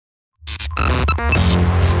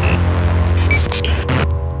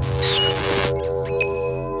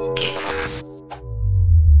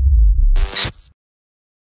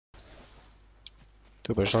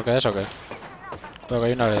¿Tú, pero eso lo que es o qué? Creo que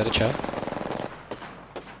hay una a la derecha,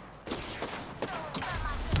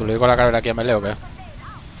 ¿Tú le digo la carrera aquí a Melee o qué?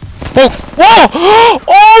 ¡Oh! ¡Oh!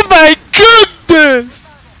 ¡Oh my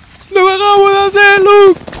goodness! ¡Lo que acabo de hacer,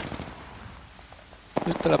 loco!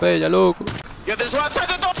 Esta es la bella, loco.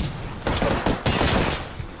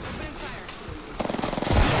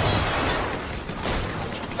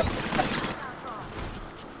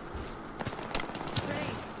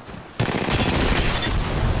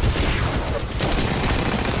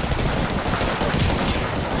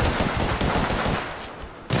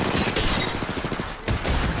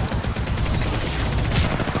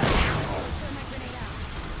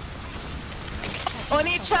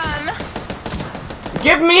 Oni-chan!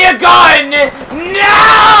 Give me a gun!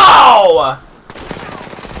 Now!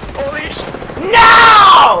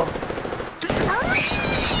 No!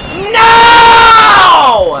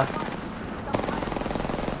 No!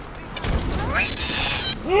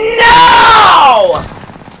 No!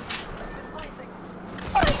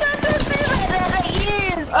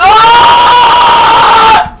 Ah!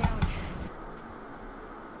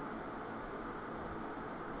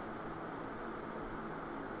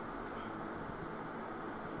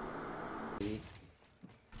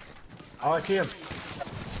 Oh, I see him.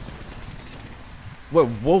 Whoa,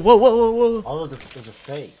 whoa, whoa, whoa, whoa, whoa. Oh, those are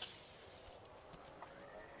fake.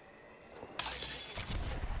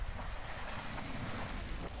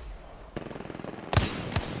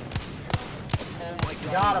 Oh my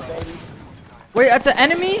God. Got him, baby. Wait, that's an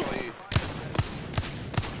enemy?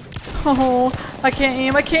 Oh, I can't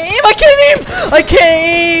aim, I can't aim, I can't aim! I can't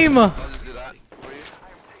aim!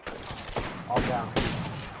 All down.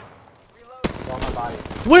 On my body.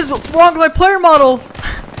 What is wrong with my player model?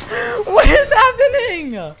 What is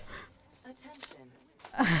happening?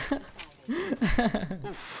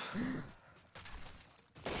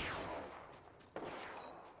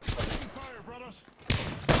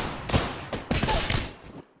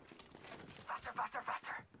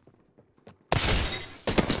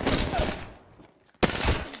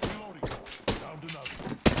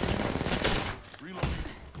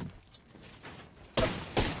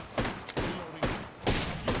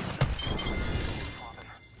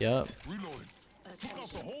 Yep. Reloading. Took out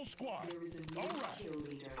the whole squad. All right.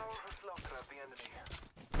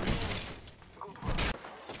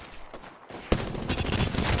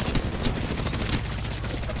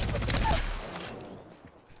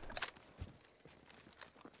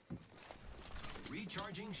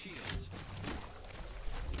 Recharging shields.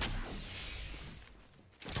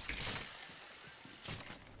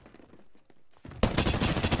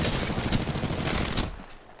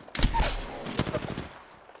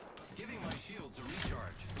 Giving my shields a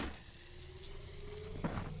recharge.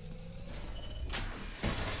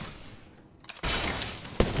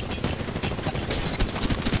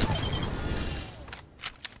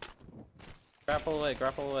 Grapple away,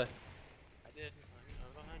 grapple away. I did.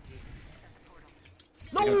 I'm behind you.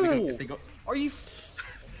 No! Are you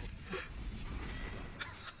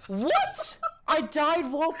What? I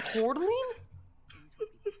died while portaling?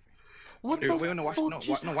 What Dude, the wait, no, fuck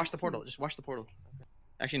just watch the portal. Just watch the portal.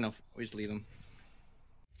 Actually, no. We just leave them.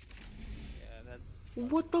 Yeah, that's.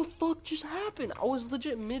 What the fuck just happened? I was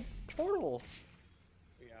legit mid-portal.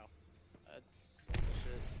 Yeah. That's some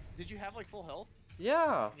shit. Did you have like full health?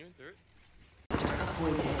 Yeah. You went through it?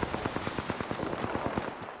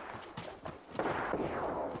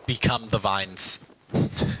 Become the vines.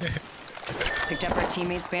 Picked up our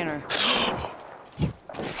teammate's banner.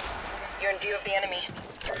 You're in view of the enemy.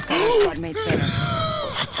 Squad mate's banner.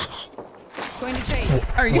 Going to chase.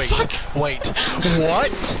 Are you Wait.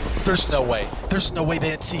 What? There's no way. There's no way they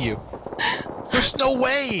didn't see you. There's no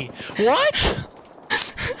way. What?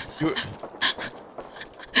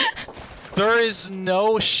 There is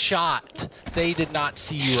no shot. They did not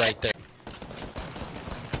see you right there.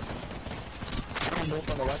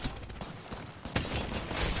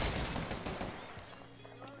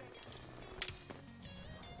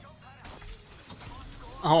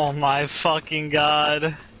 Oh my fucking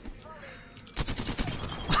god.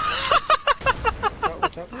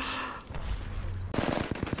 Can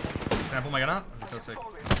I pull my gun out? I'm so sick.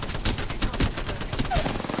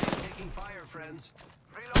 Taking fire, friends.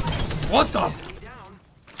 What the?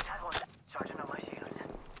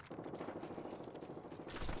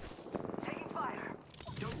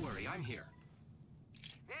 Don't worry, I'm here.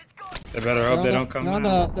 They better hope they don't come down.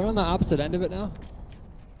 They're on the opposite end of it now.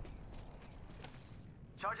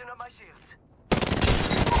 Charging up my shields.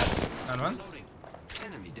 Down one? Loading.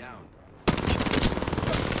 Enemy down.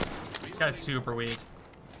 This guy's super weak.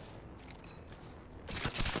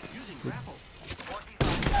 Using grapple.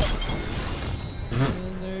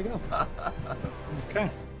 Okay.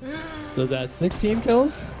 So is that 16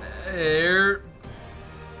 kills? Air.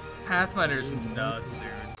 Pathfinder's nuts, dude.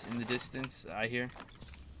 In the distance, I hear.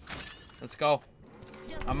 Let's go.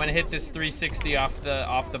 I'm gonna hit this 360 off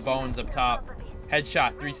the bones up top.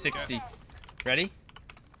 Headshot 360. Ready?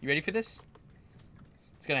 You ready for this?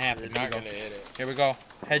 It's gonna happen. You're not gonna hit it. Here we go.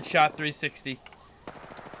 Headshot 360.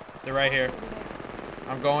 They're right here.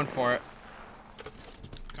 I'm going for it.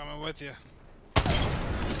 Coming with you.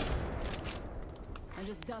 I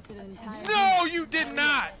just dusted an entire. No, you did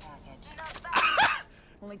not.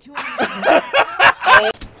 Only 2.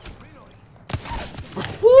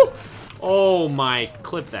 Oh my,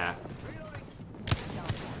 clip that.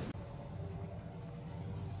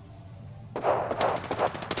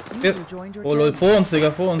 Oh lol, vor uns,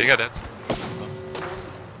 Digga, vor uns. Digga, der.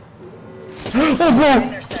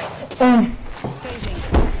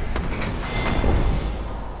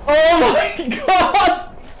 Oh my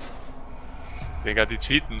god! Digga, die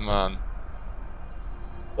cheaten, Mann.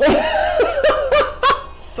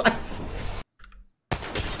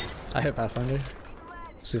 I hit Pathfinder.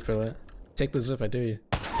 Super lit. Take the zip, I dare you.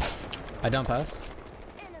 I down path.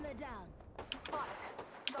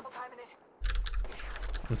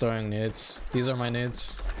 I'm throwing nades. These are my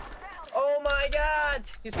nades. Oh my god!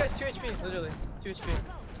 This guy's 2 HP, literally. 2 HP.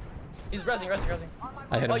 He's rezzing.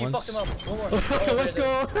 I hit him you once. fucked him up. One more. Oh, Let's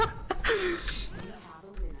go!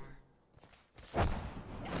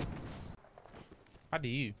 How do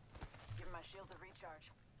you? Give my shield a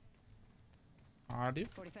recharge. How do you?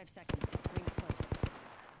 45 seconds. Rings close.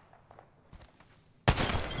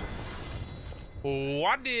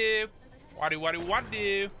 What do? What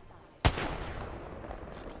do?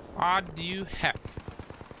 How do you heck?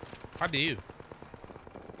 How do you?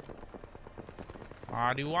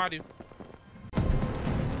 How do?